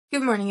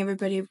Good morning,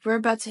 everybody. We're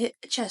about to hit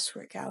a chest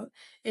workout.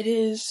 It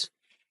is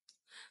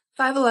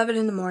 5:11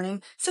 in the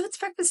morning, so it's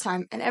breakfast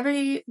time. And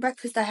every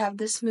breakfast I have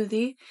this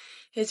smoothie.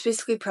 It's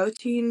basically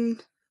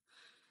protein,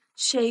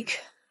 shake,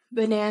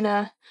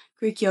 banana,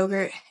 Greek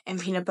yogurt, and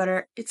peanut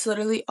butter. It's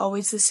literally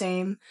always the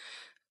same.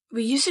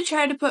 We used to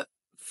try to put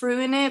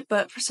fruit in it,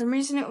 but for some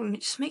reason it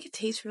would just make it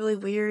taste really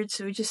weird,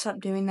 so we just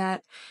stopped doing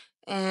that.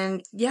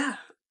 And yeah,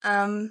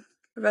 we're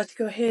about to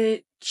go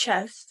hit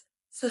chest.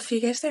 So see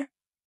you guys there.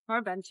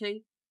 More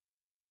benching.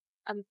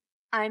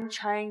 I'm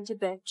trying to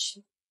bench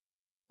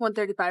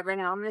 135 right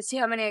now. I'm gonna see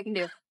how many I can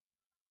do.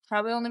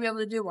 Probably only be able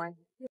to do one,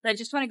 but I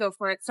just want to go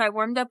for it. So I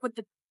warmed up with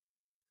the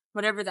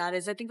whatever that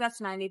is. I think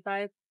that's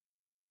 95,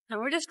 and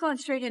we're just going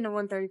straight into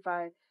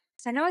 135.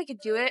 So I know I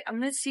could do it. I'm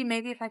gonna see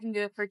maybe if I can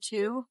do it for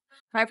 2.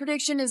 My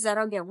prediction is that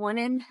I'll get 1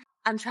 in.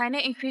 I'm trying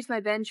to increase my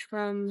bench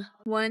from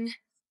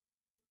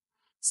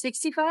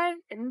 165,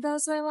 and that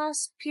was my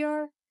last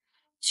PR,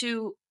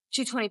 to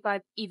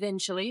 225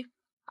 eventually.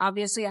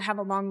 Obviously, I have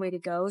a long way to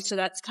go, so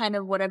that's kind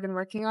of what I've been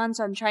working on.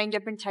 So I'm trying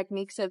different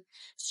techniques of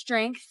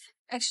strength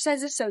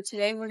exercises. So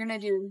today we're going to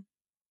do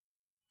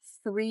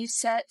 3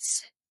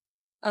 sets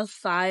of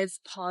 5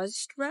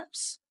 paused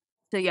reps.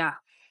 So yeah,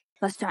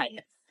 let's try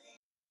it.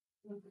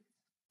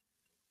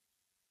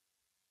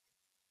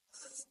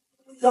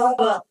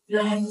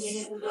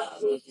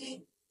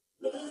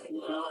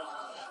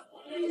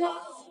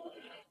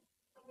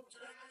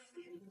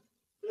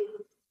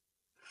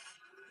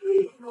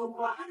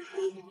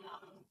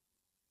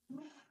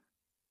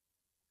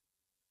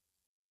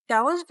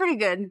 That was pretty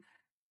good,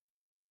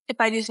 if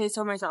I do say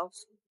so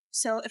myself.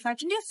 So if I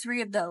can do 3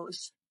 of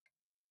those,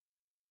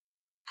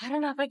 I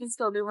don't know if I can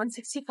still do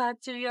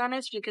 165, to be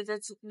honest, because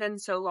it's been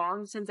so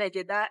long since I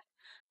did that.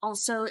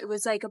 Also, it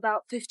was like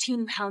about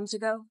 15 pounds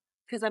ago,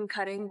 because I'm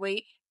cutting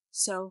weight.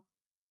 So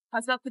I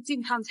was about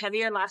 15 pounds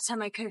heavier last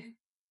time I could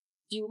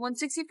do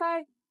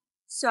 165.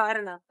 So I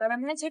don't know, but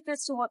I'm going to take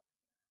this to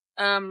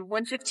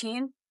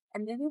 115,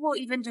 and maybe we'll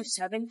even do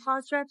 7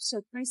 pause reps.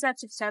 So 3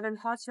 sets of 7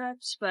 pause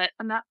reps, but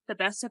I'm not the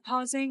best at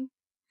pausing.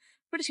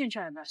 We're just going to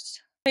try our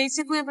best.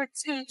 Basically, we're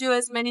just going to do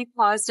as many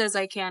paused as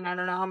I can. I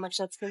don't know how much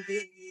that's going to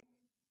be.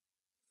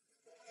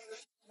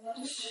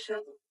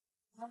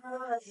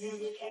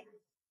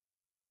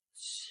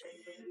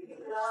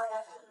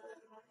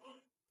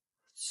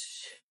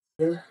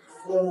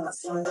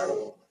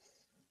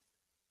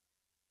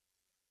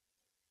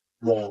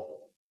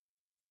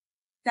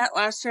 That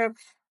last rep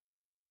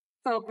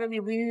felt really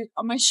weird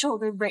on my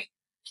shoulder right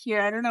here.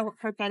 I don't know what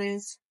part that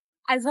is.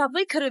 I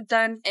probably could have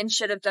done and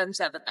should have done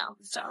 7 now.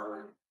 So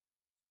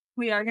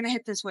we are going to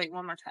hit this weight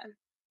one more time.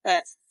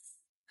 But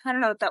I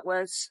don't know what that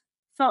was.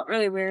 Felt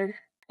really weird.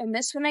 I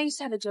miss when I used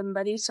to have a gym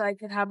buddy so I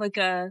could have like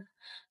a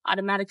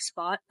automatic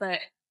spot,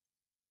 but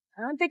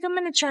I don't think I'm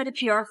going to try to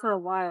PR for a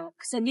while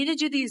because I need to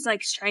do these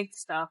like strength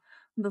stuff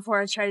before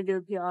I try to do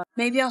a PR.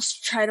 Maybe I'll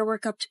try to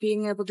work up to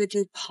being able to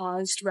do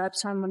paused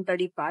reps on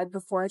 135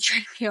 before I try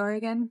to PR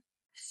again.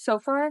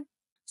 So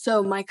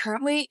my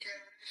current weight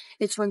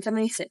is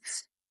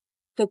 176.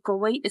 The goal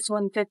weight is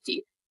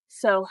 150.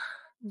 So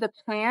the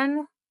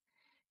plan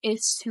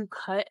is to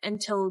cut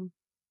until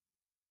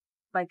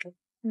like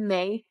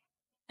May,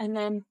 and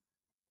then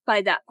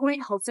by that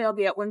point, hopefully I'll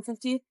be at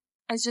 150.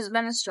 It's just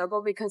been a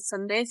struggle because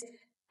some days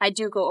I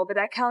do go over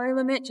that calorie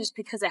limit just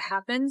because it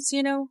happens,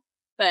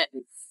 but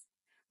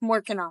I'm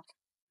working on it.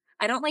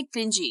 I don't like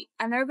binge eat.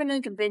 I've never been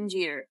like a binge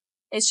eater.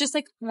 It's just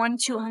like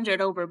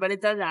 200 over, but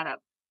it does add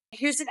up.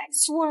 Here's the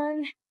next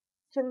one.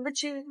 Number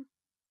 2.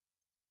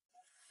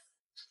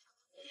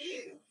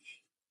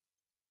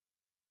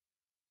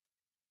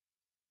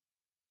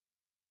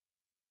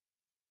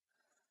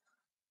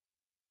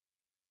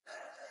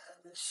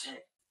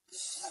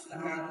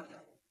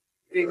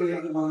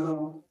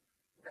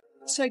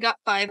 So I got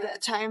 5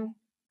 that time.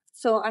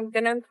 So I'm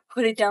gonna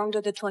put it down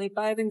to the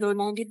 25 and go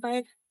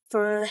 95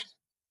 for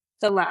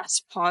the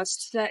last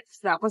paused set.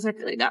 That wasn't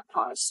really that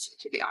paused,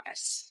 to be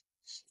honest.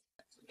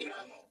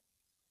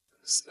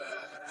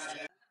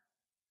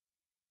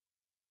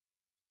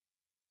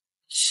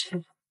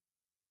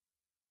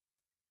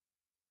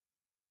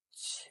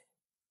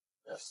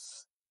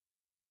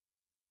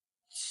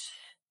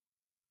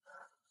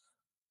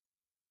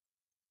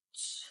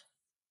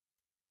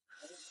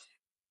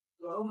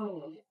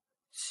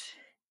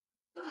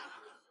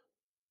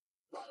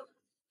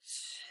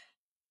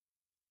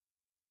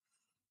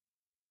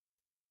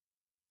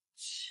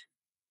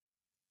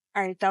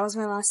 Alright, that was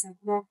my last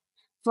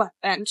flat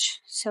bench.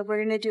 So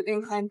we're gonna do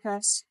incline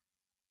press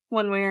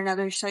one way or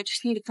another, so I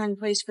just need to find a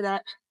place for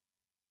that.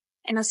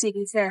 And I'll see you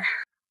guys there.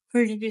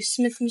 We're gonna do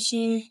Smith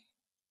machine,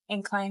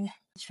 incline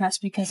press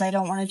because I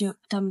don't want to do it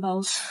with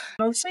dumbbells.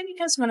 Mostly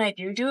because when I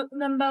do it with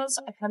dumbbells,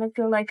 I kind of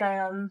feel like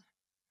I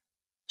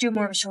do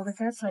more of a shoulder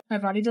press. Like my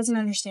body doesn't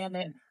understand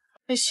it.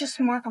 It's just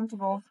more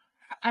comfortable.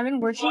 I've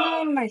been working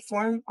on my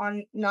form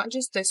on not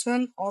just this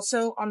one,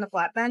 also on the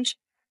flat bench,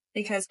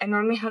 because I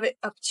normally have it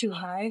up too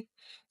high,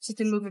 so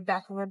to move it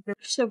back a little bit.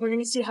 So we're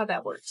gonna see how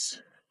that works.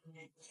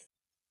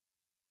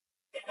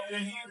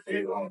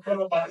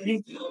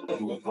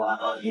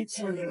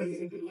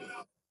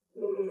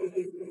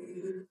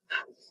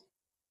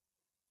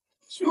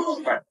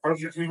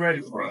 Perfectly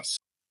ready for us.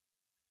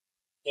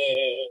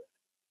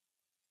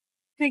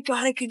 Thank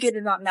God I could get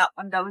it on that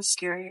one. That was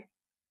scary.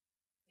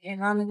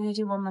 And I'm gonna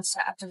do one more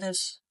set after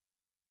this.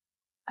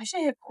 I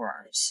should hit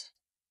forearms.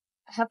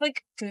 I have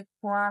like good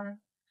forearm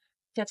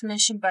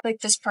definition, but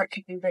like this part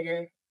could be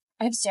bigger.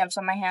 I have stamps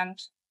on my hand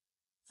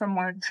from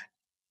work.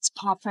 It's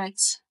paw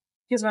prints.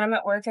 Because when I'm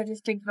at work, I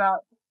just think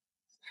about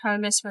how I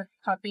miss my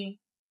puppy.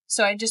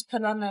 So I just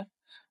put on the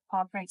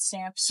paw print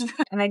stamps.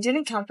 And I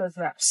didn't count those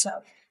reps,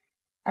 so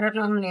I don't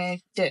know how many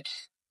I did.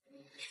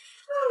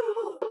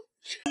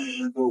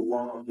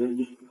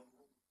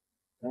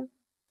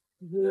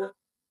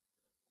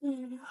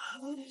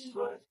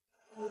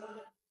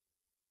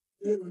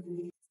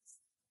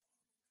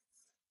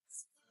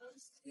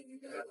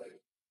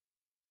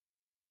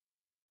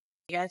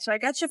 Yeah, so I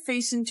got you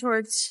facing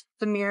towards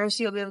the mirror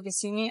so you'll be able to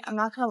see me. I'm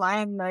not gonna lie, I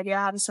have no idea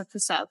how to set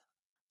this up.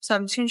 So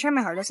I'm just gonna try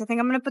my hardest. I think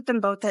I'm gonna put them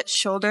both at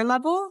shoulder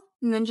level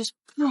and then just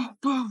boom,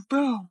 boom,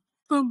 boom,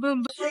 boom,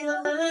 boom, boom.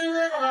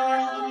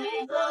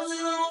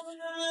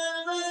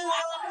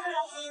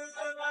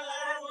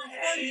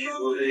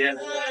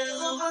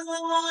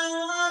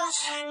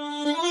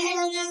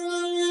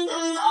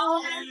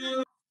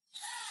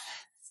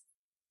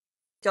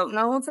 Don't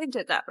know if I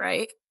did that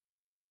right,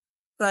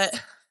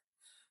 but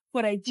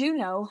what I do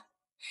know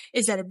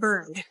is that it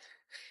burned.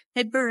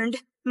 It burned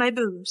my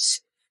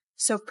boobs.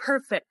 So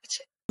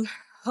perfect.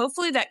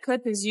 Hopefully that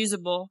clip is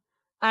usable.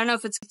 I don't know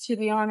if it's to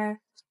the honor,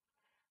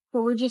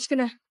 but we're just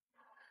gonna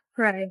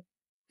pray.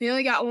 We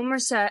only got one more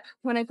set.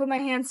 When I put my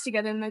hands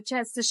together, my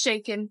chest is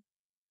shaking.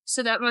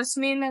 So that must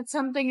mean that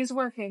something is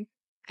working.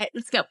 Alright,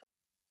 let's go.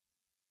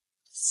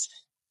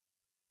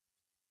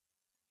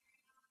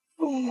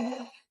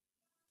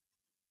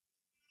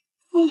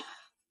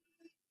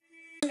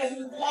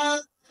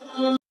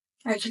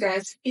 Alright, you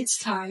guys, it's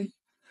time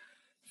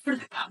for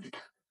the pump.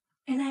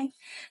 And I'm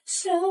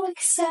so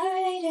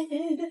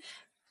excited.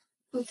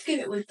 Let's get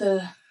it with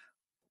the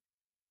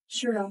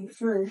shirt on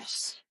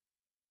first.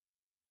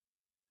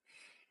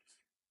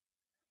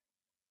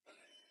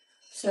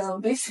 So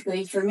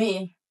basically, for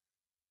me,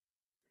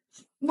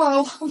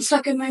 well, I'm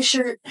stuck in my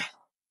shirt.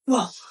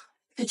 Well,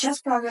 the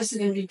chest progress is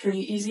going to be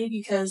pretty easy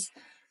because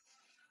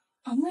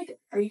I'm like,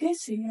 are you guys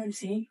seeing what I'm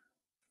seeing?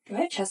 Do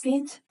I have chest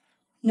gains?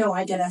 No,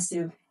 I deadass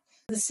do.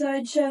 The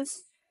side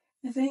chest,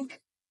 I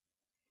think.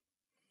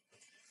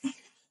 I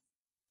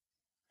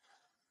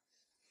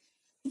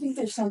think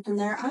there's something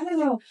there. I don't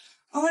know.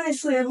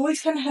 Honestly, I've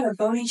always kind of had a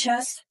bony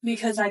chest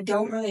because I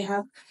don't really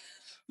have.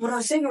 What I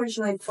was saying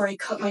originally before I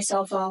cut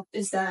myself off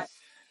is that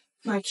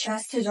my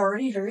chest is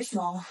already very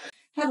small.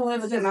 Had to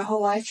live with it my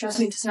whole life. Trust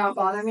me, it does not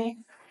bother me.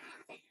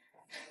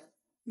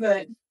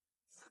 But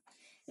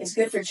it's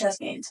good for chest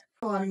gains.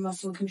 A lot of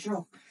muscle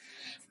control.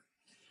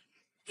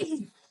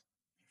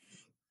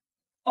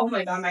 Oh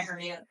my god, my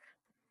hernia.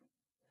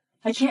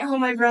 I can't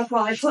hold my breath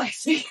while I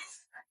flex.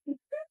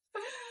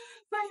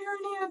 My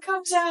hernia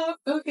comes out.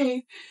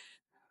 Okay.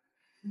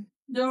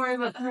 Don't worry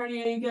about the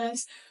hernia, you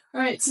guys.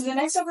 Alright, so the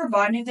next upper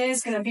body day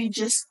is gonna be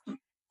just,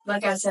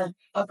 like I said,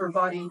 upper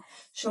body.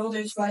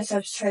 Shoulders,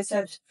 biceps,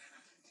 triceps,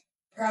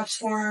 perhaps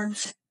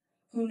forearms.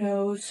 Who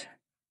knows?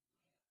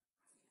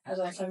 As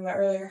I was talking about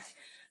earlier.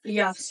 But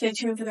yeah, stay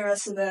tuned for the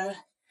rest of the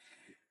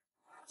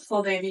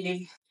full day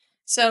VD.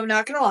 So,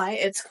 not gonna lie,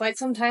 it's quite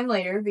some time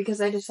later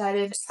because I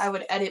decided I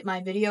would edit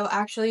my video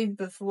actually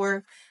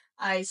before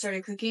I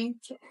started cooking.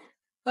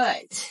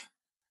 But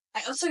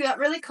I also got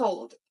really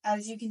cold,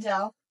 as you can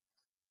tell,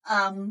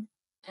 and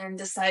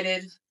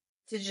decided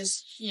to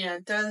just,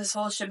 throw this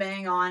whole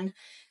shebang on.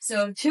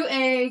 So 2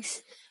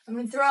 eggs. I'm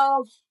gonna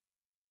throw.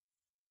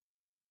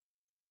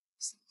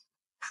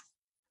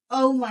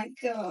 Oh my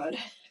god.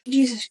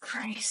 Jesus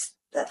Christ.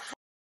 That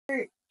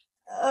hurt.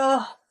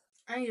 Ugh.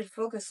 I need to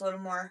focus a little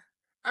more.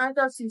 I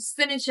got some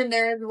spinach in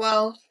there as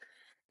well.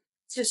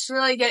 Just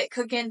really get it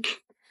cooking.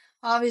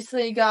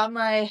 Obviously got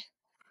my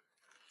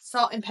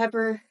salt and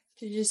pepper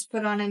to just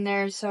put on in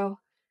there, so I'm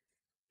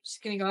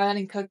just gonna go ahead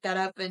and cook that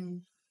up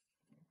and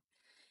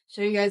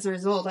show you guys the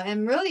result. I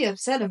am really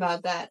upset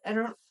about that. I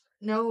don't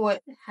know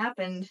what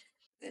happened.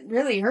 It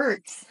really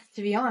hurts,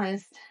 to be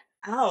honest.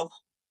 Ow.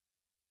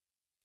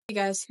 Hey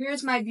guys,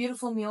 here's my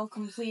beautiful meal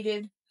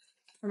completed,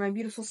 or my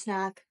beautiful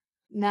snack.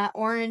 And that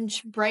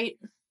orange, bright,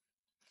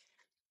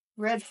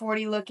 red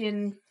 40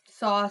 looking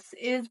sauce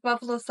is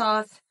buffalo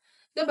sauce,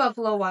 the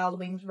Buffalo Wild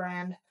Wings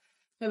brand.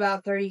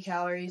 About 30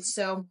 calories,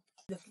 so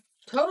the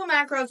total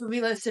macros will be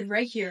listed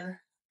right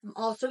here. I'm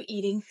also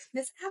eating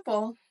this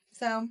apple,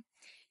 so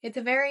it's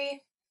a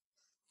very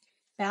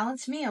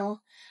balanced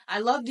meal. I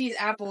love these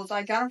apples.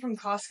 I got them from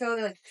Costco.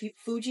 They're like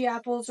Fuji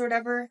apples or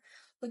whatever.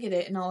 Look at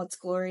it in all its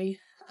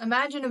glory.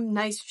 Imagine a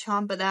nice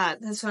chomp of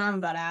that. That's what I'm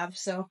about to have,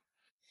 so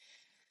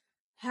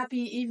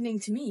happy evening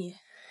to me.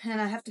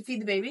 And I have to feed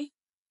the baby,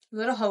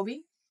 little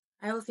Hobie.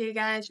 I will see you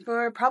guys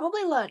for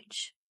probably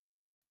lunch.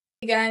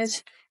 Hey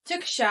guys,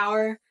 took a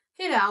shower,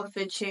 did an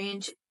outfit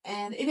change,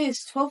 and it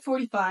is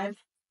 12:45,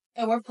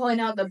 and we're pulling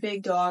out the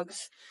big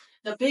dogs,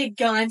 the big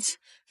guns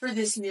for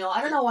this meal.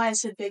 I don't know why I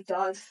said big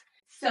dogs.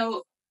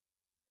 So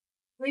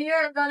we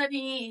are gonna be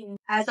eating,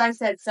 as I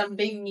said, some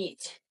big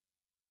meat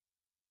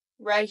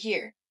right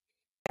here.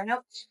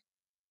 Nope.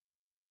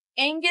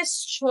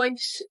 Angus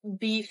choice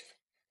beef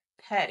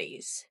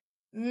patties.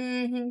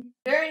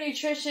 Very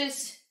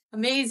nutritious,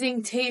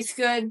 amazing, tastes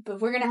good,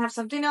 but we're gonna have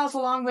something else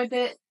along with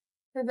it.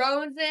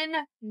 Frozen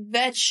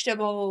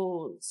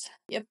vegetables.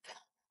 Yep.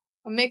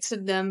 A mix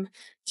of them,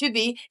 to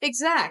be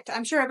exact.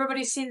 I'm sure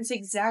everybody's seen this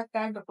exact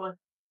bag before.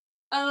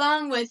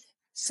 Along with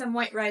some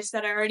white rice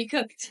that I already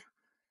cooked.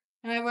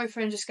 And my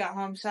boyfriend just got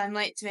home, so I'm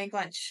late to make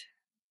lunch.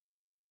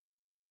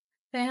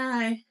 Say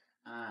hi.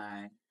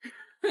 Hi.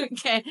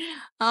 Okay,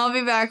 I'll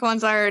be back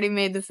once I already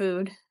made the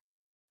food.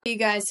 Hey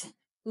guys,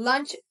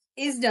 lunch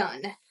is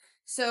done.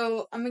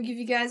 So I'm gonna give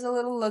you guys a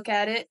little look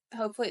at it.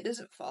 Hopefully it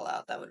doesn't fall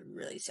out. That would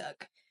really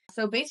suck.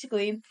 So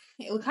basically,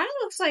 it kind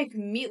of looks like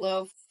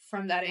meatloaf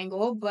from that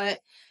angle, but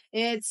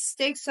it's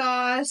steak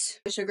sauce,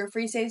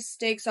 sugar-free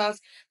steak sauce,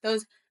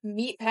 those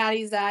meat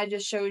patties that I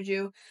just showed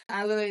you.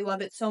 I literally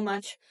love it so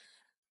much.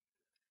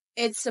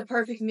 It's the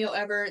perfect meal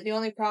ever. The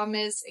only problem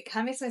is it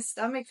kind of makes my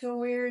stomach feel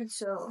weird,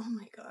 so oh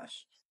my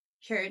gosh.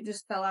 Here, it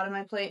just fell out of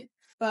my plate.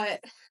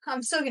 But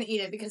I'm still gonna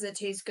eat it because it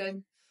tastes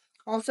good.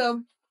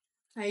 Also,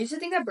 I used to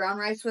think that brown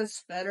rice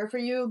was better for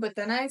you, but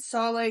then I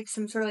saw like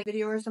some sort of like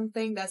video or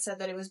something that said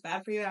that it was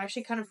bad for you. It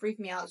actually kind of freaked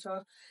me out,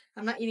 so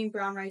I'm not eating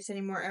brown rice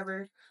anymore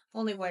ever.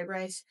 Only white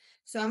rice.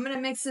 So I'm gonna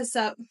mix this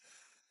up.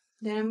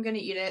 Then I'm gonna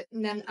eat it.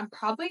 And then I'm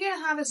probably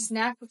gonna have a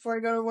snack before I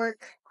go to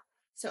work.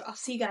 So I'll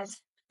see you guys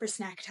for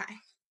snack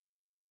time.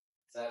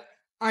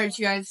 Alright,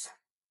 you guys.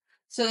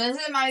 So this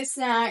is my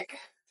snack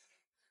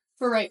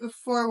for right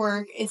before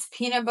work. It's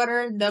peanut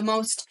butter, the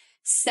most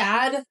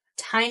sad,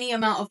 tiny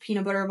amount of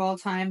peanut butter of all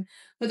time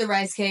with a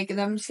rice cake. And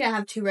I'm just gonna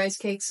have 2 rice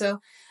cakes. So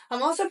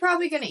I'm also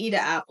probably gonna eat an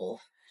apple,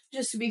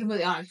 just to be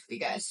completely honest with you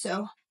guys.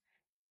 So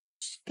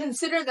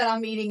consider that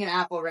I'm eating an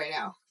apple right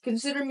now.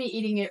 Consider me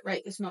eating it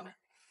right this moment.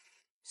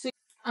 So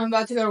I'm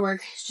about to go to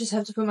work. Just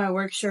have to put my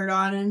work shirt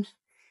on and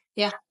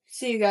yeah,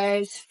 see you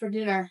guys for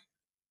dinner.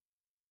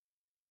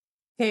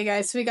 Okay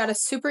guys, so we got a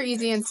super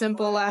easy and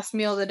simple last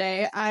meal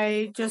today.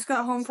 I just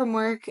got home from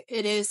work.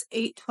 It is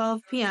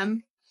 8:12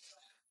 p.m.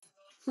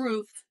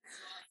 Proof.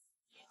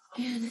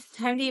 And it's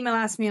time to eat my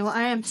last meal.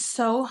 I am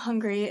so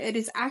hungry. It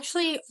is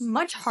actually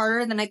much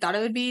harder than I thought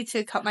it would be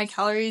to cut my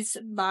calories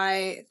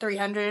by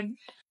 300.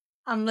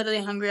 I'm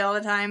literally hungry all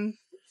the time.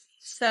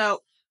 So,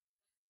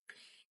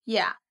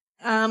 yeah.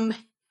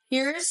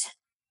 Here's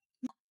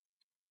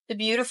the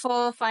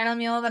beautiful final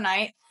meal of the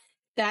night.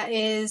 That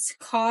is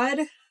cod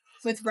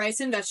with rice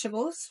and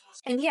vegetables.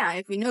 And yeah,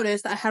 if you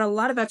noticed, I had a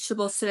lot of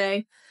vegetables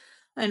today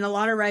and a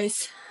lot of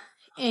rice.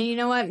 And you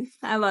know what?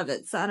 I love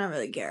it, so I don't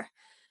really care.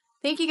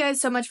 Thank you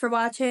guys so much for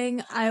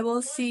watching. I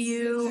will see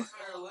you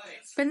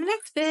for the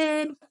next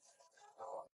vid.